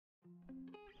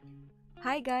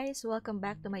Hi guys! Welcome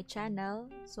back to my channel.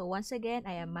 So once again,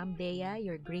 I am Ma'am Dea,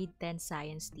 your grade 10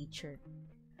 science teacher.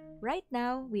 Right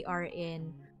now, we are in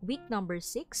week number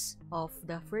 6 of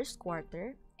the first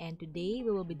quarter, and today we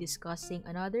will be discussing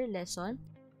another lesson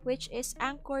which is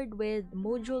anchored with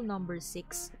module number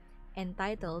 6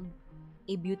 entitled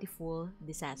A Beautiful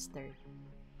Disaster.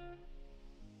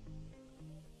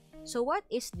 So what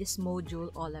is this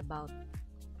module all about?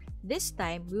 This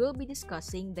time, we will be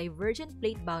discussing divergent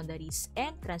plate boundaries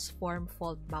and transform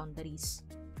fault boundaries.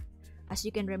 As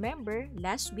you can remember,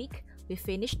 last week, we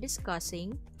finished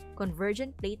discussing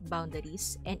convergent plate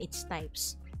boundaries and its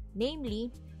types,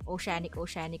 namely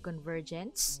oceanic-oceanic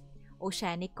convergence,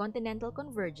 oceanic-continental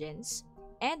convergence,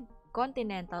 and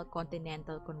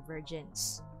continental-continental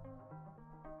convergence.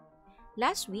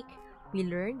 Last week, we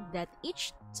learned that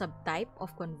each subtype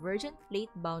of convergent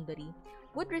plate boundary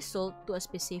would result to a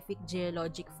specific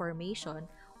geologic formation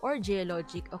or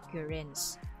geologic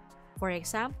occurrence. For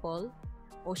example,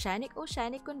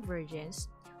 oceanic-oceanic convergence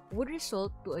would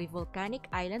result to a volcanic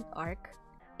island arc,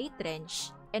 a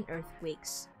trench, and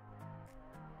earthquakes.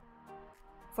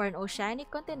 For an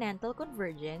oceanic continental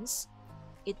convergence,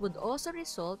 it would also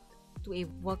result to a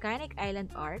volcanic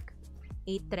island arc,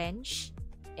 a trench,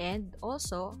 and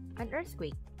also an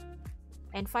earthquake.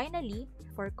 And finally,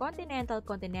 for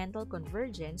continental-continental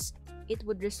convergence, it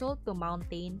would result to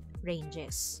mountain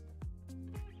ranges.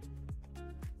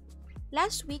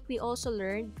 Last week, we also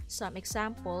learned some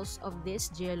examples of these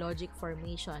geologic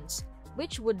formations,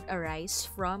 which would arise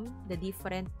from the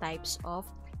different types of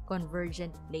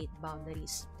convergent plate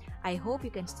boundaries. I hope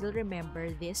you can still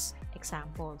remember these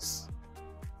examples.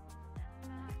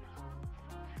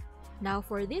 Now,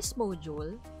 for this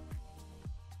module,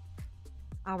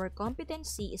 our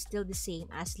competency is still the same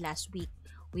as last week.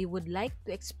 We would like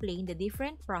to explain the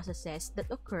different processes that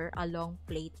occur along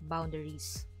plate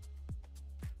boundaries.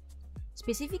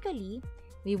 Specifically,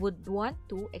 we would want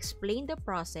to explain the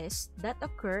process that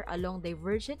occur along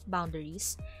divergent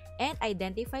boundaries and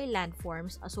identify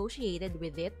landforms associated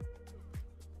with it.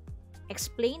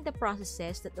 Explain the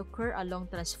processes that occur along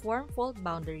transform fault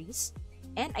boundaries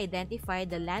and identify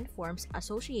the landforms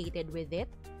associated with it.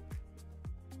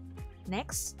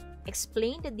 Next,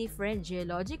 explain the different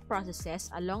geologic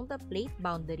processes along the plate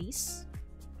boundaries.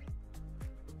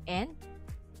 And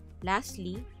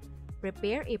lastly,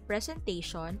 prepare a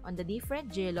presentation on the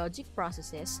different geologic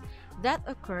processes that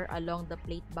occur along the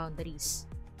plate boundaries.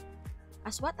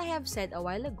 As what I have said a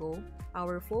while ago,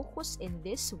 our focus in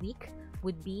this week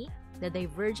would be the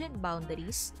divergent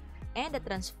boundaries and the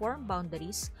transform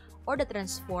boundaries or the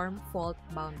transform fault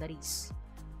boundaries.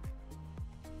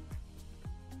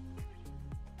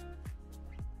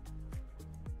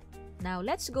 Now,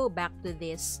 let's go back to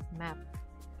this map.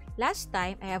 Last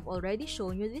time, I have already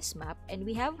shown you this map and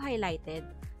we have highlighted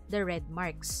the red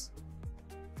marks.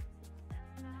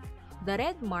 The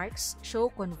red marks show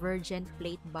convergent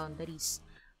plate boundaries.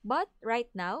 But right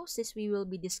now, since we will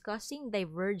be discussing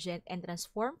divergent and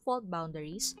transform fault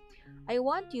boundaries, I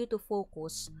want you to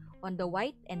focus on the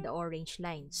white and the orange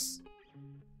lines.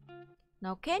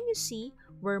 Now, can you see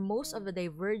where most of the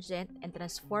divergent and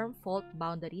transform fault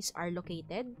boundaries are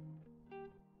located?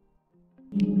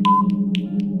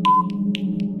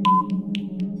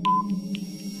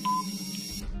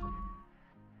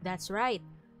 That's right.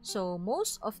 So,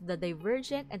 most of the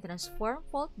divergent and transform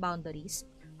fault boundaries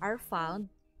are found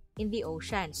in the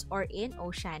oceans or in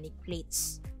oceanic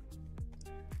plates.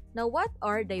 Now, what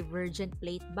are divergent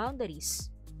plate boundaries?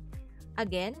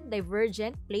 Again,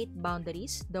 divergent plate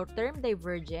boundaries, the term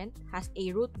divergent has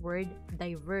a root word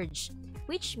diverge,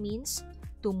 which means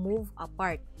to move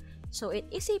apart. So, it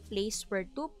is a place where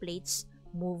two plates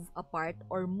move apart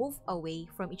or move away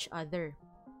from each other.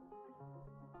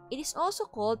 It is also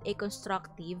called a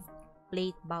constructive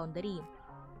plate boundary.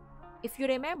 If you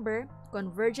remember,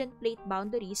 convergent plate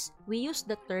boundaries, we use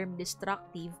the term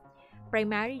destructive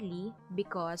primarily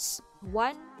because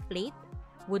one plate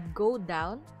would go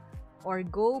down or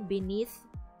go beneath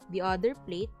the other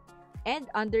plate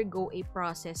and undergo a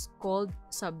process called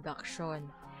subduction.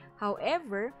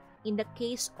 However, in the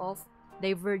case of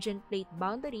divergent plate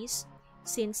boundaries,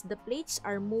 since the plates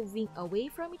are moving away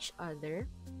from each other,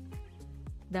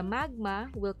 the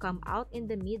magma will come out in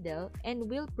the middle and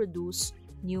will produce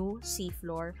new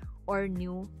seafloor or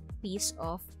new piece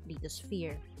of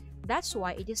lithosphere. That's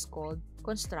why it is called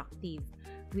constructive.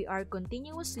 We are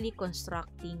continuously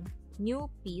constructing new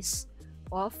piece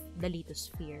of the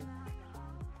lithosphere.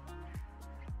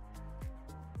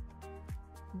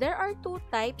 There are two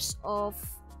types of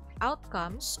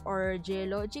outcomes or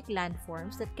geologic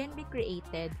landforms that can be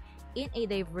created in a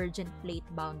divergent plate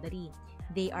boundary.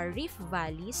 They are rift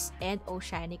valleys and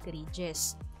oceanic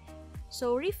ridges.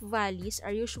 So rift valleys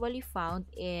are usually found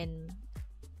in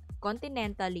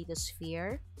continental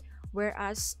lithosphere,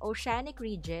 whereas oceanic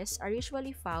ridges are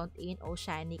usually found in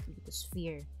oceanic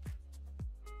lithosphere.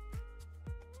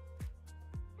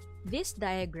 This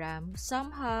diagram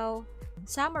somehow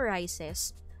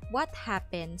summarizes what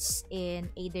happens in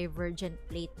a divergent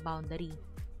plate boundary.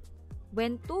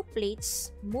 When two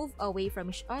plates move away from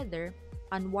each other,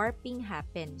 unwarping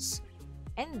happens,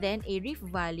 and then a rift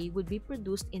valley would be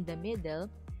produced in the middle,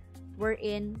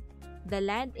 wherein the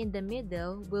land in the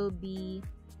middle will be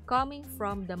coming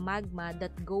from the magma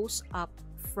that goes up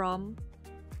from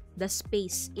the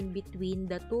space in between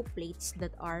the two plates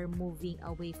that are moving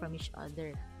away from each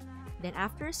other. Then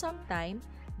after some time,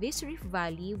 this rift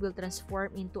valley will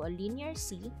transform into a linear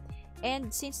sea,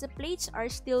 and since the plates are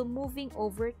still moving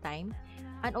over time,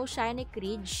 an oceanic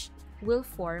ridge will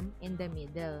form in the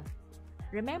middle.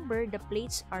 Remember, the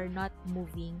plates are not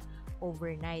moving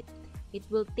overnight. It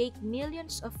will take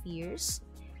millions of years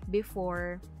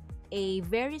before a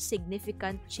very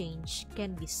significant change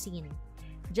can be seen.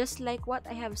 Just like what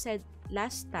I have said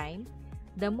last time,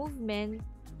 the movement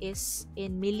is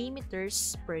in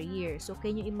millimeters per year. So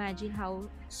can you imagine how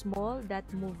small that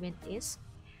movement is?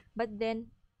 But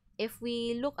then, if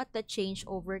we look at the change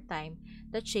over time,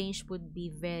 the change would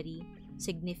be very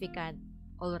significant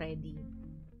already.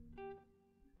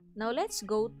 Now let's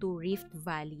go to rift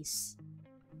valleys.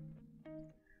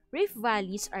 Rift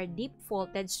valleys are deep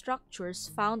faulted structures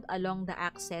found along the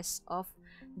axis of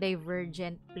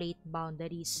divergent plate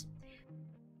boundaries.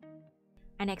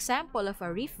 An example of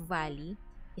a rift valley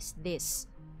is this.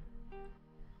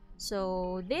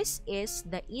 So this is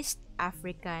the East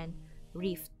African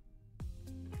Rift.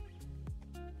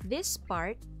 This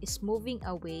part is moving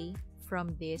away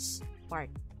from this part,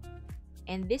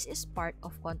 and this is part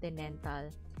of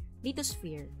continental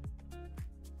lithosphere.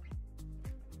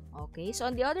 Okay, so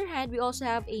on the other hand, we also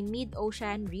have a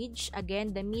mid-ocean ridge.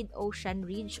 Again, the mid-ocean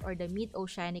ridge or the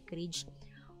mid-oceanic ridge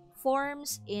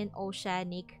forms in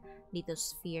oceanic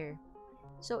lithosphere.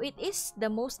 So it is the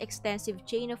most extensive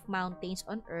chain of mountains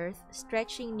on Earth,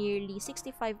 stretching nearly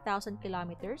 65,000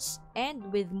 kilometers and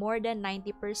with more than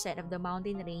 90% of the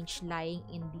mountain range lying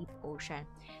in deep ocean.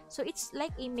 So it's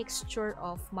like a mixture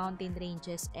of mountain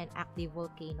ranges and active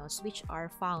volcanoes which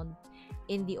are found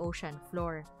in the ocean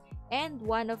floor. And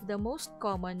one of the most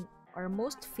common or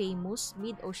most famous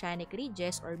mid-oceanic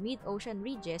ridges or mid-ocean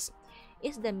ridges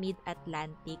is the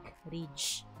Mid-Atlantic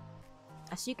Ridge,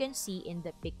 as you can see in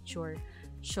the picture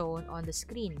shown on the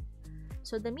screen.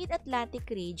 So the Mid-Atlantic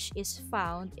Ridge is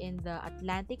found in the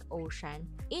Atlantic Ocean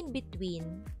in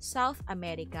between South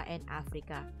America and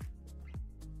Africa.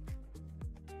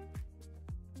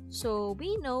 So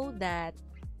we know that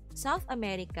South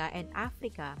America and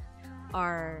Africa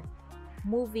are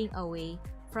moving away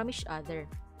from each other.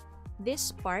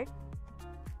 This part,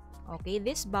 okay,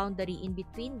 this boundary in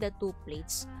between the two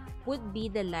plates would be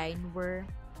the line where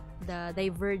the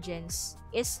divergence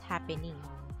is happening.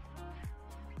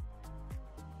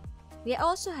 We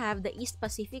also have the East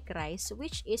Pacific Rise,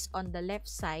 which is on the left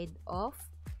side of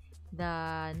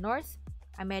the North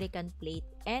American plate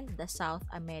and the South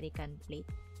American plate.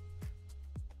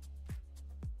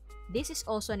 This is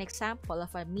also an example of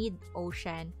a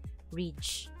mid-ocean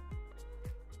ridge.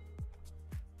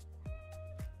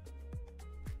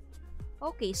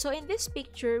 Okay, so in this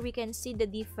picture, we can see the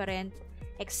different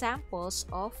examples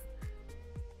of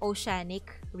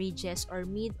oceanic ridges or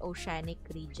mid-oceanic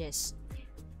ridges.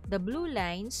 The blue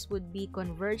lines would be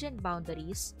convergent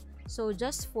boundaries, so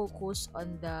just focus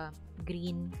on the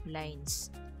green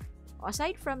lines.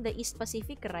 Aside from the East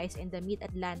Pacific Rise and the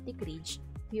Mid-Atlantic Ridge,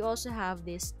 we also have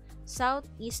this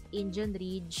Southeast Indian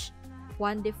Ridge,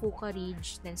 Juan de Fuca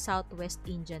Ridge, then Southwest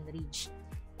Indian Ridge.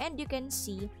 And you can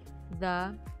see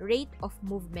the rate of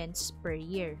movements per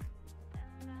year.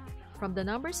 From the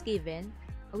numbers given,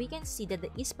 we can see that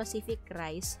the East Pacific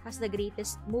Rise has the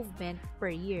greatest movement per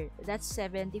year. That's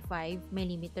 75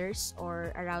 millimeters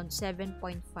or around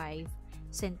 7.5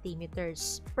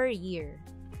 centimeters per year,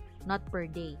 not per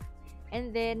day.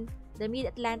 And then the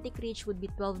Mid-Atlantic Ridge would be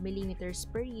 12 millimeters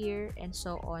per year, and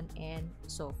so on and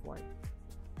so forth.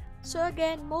 So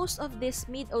again, most of these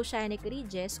mid-oceanic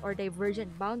ridges or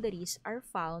divergent boundaries are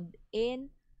found in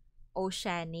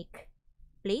oceanic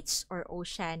plates or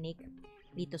oceanic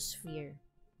lithosphere.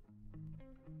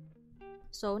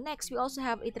 So next, we also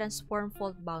have a transform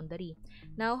fault boundary.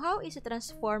 Now, how is a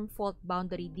transform fault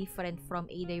boundary different from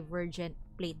a divergent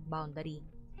plate boundary?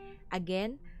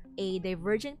 Again, a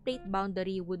divergent plate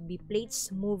boundary would be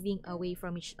plates moving away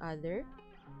from each other.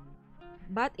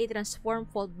 But a transform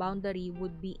fault boundary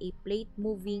would be a plate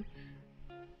moving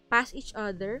past each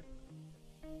other,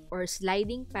 or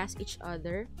sliding past each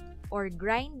other, or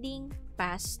grinding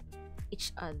past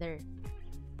each other.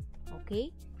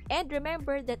 Okay? And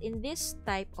remember that in this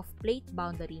type of plate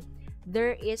boundary,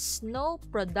 there is no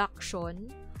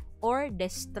production or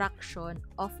destruction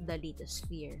of the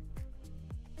lithosphere.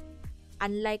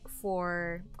 Unlike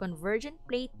for convergent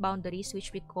plate boundaries,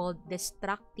 which we call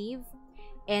destructive,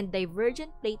 and divergent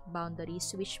plate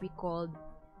boundaries, which we call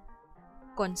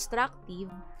constructive,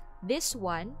 this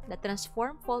one, the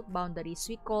transform fault boundaries,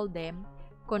 we call them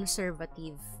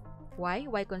conservative. Why?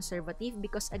 Why conservative?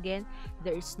 Because again,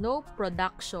 there is no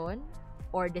production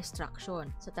or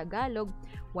destruction. Sa Tagalog,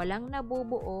 walang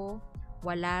nabubuo,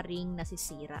 wala ring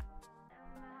nasisira.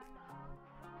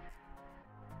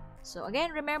 So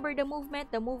again, remember the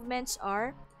movement. The movements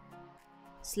are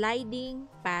sliding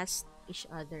past each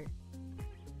other.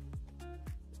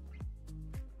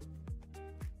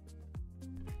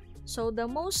 So the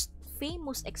most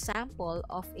famous example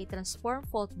of a transform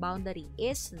fault boundary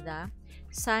is the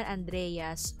San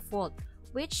Andreas Fault,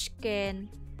 which can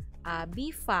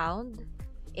be found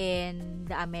in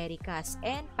the Americas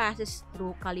and passes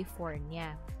through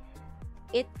California.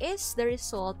 It is the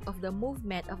result of the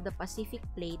movement of the Pacific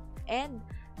Plate and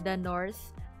the North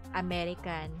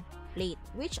American Plate,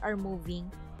 which are moving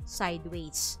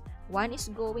sideways. One is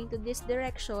going to this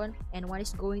direction and one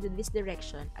is going to this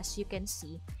direction, as you can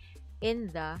see in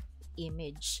the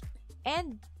image.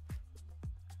 And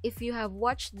if you have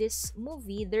watched this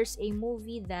movie, there's a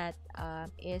movie that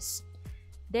is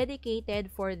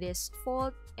dedicated for this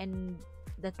fault, and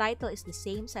the title is the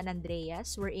same, San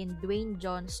Andreas, wherein Dwayne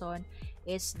Johnson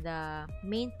is the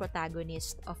main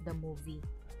protagonist of the movie.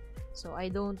 So I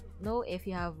don't know if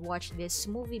you have watched this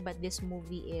movie, but this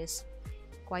movie is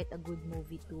quite a good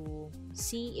movie to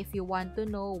see if you want to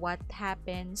know what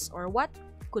happens or what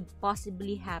could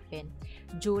possibly happen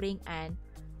during an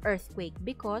earthquake.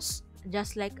 Because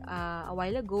just like a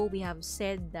while ago, we have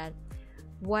said that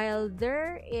while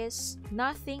there is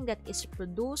nothing that is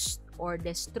produced or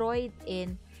destroyed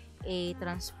in a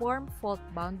transform fault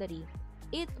boundary,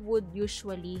 it would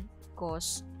usually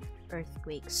cause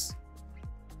earthquakes.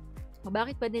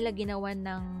 Bakit pa nila ginawa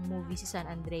ng movie si San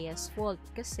Andreas Fault?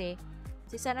 Kasi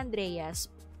si San Andreas,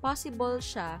 possible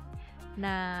siya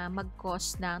na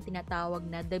mag-cause ng tinatawag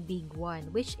na the big one,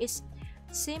 which is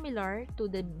similar to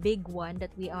the big one that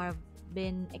we have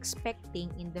been expecting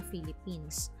in the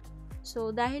Philippines. So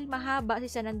dahil mahaba si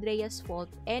San Andreas Fault,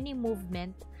 any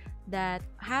movement that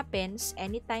happens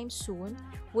anytime soon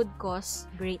would cause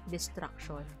great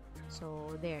destruction.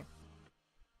 So there.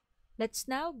 Let's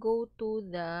now go to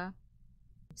the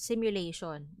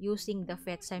simulation using the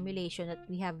PhET simulation that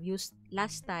we have used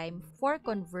last time for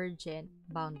convergent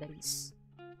boundaries.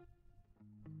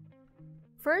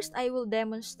 First, I will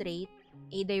demonstrate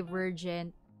a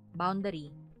divergent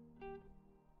boundary.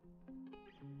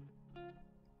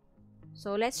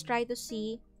 So let's try to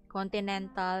see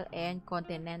continental and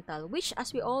continental, which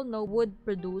as we all know would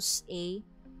produce a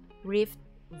rift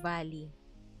valley.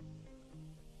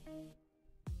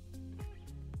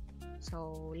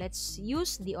 So let's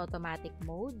use the automatic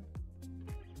mode.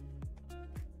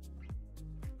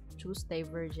 Choose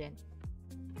divergent.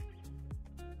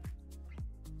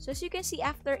 So as you can see,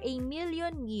 after a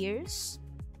million years,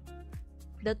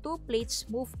 the two plates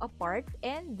move apart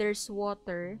and there's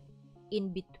water in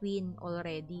between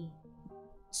already.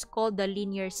 It's called the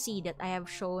linear sea that I have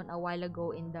shown a while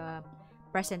ago in the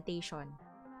presentation.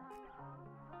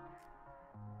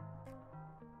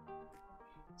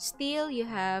 Still, you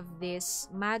have this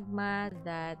magma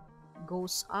that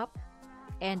goes up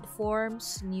and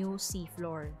forms new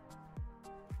seafloor.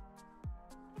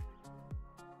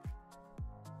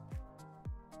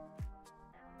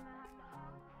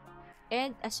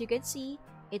 And as you can see,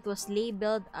 it was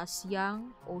labeled as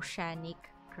young oceanic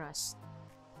crust.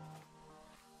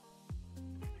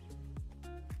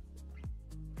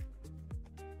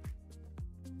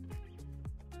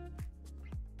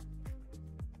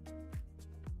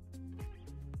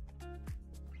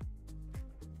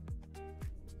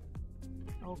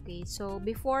 Okay, so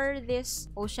before this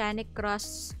oceanic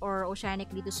crust or oceanic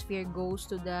lithosphere goes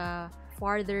to the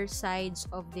farther sides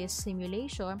of this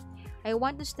simulation, I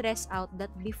want to stress out that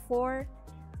before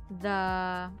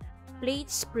the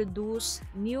plates produce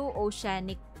new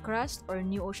oceanic crust or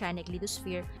new oceanic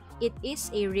lithosphere, it is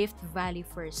a rift valley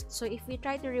first. So if we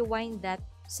try to rewind that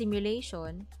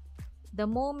simulation, the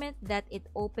moment that it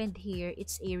opened here,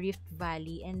 it's a rift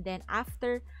valley, and then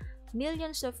after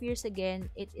millions of years again,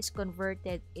 it is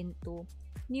converted into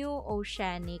new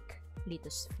oceanic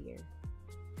lithosphere.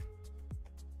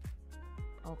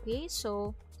 Okay,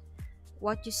 so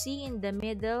what you see in the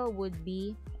middle would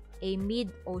be a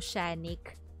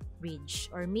mid-oceanic ridge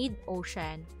or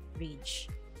mid-ocean ridge.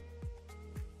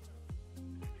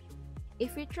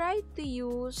 If we try to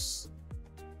use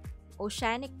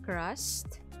oceanic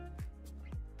crust,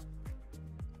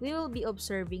 we will be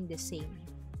observing the same.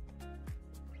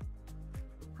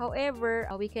 However,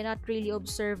 we cannot really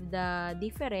observe the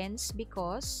difference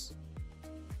because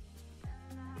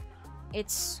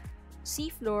it's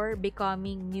seafloor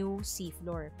becoming new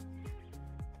seafloor.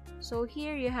 So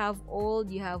here you have old,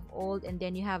 and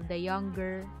then you have the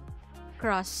younger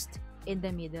crust in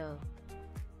the middle.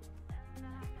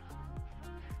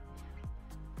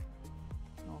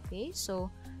 Okay,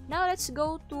 so now let's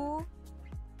go to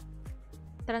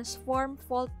transform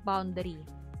fault boundary.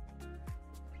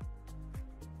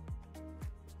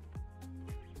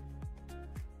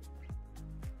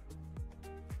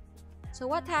 So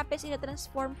what happens in a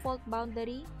transform fault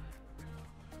boundary?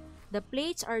 The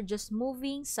plates are just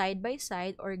moving side by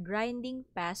side or grinding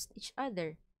past each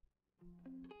other.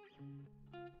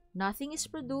 Nothing is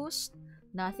produced,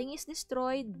 nothing is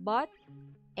destroyed, but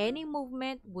any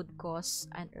movement would cause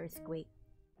an earthquake.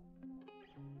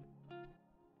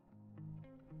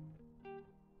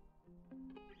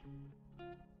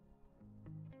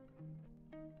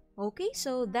 Okay,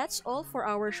 so that's all for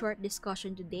our short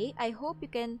discussion today. I hope you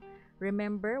can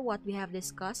remember what we have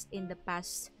discussed in the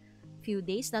past few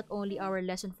days, not only our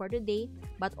lesson for today,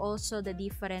 but also the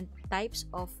different types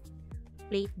of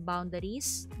plate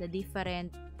boundaries, the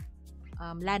different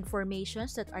land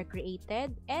formations that are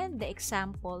created, and the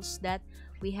examples that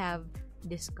we have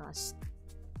discussed.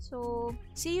 So,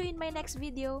 see you in my next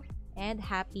video and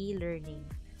happy learning.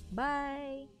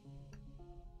 Bye!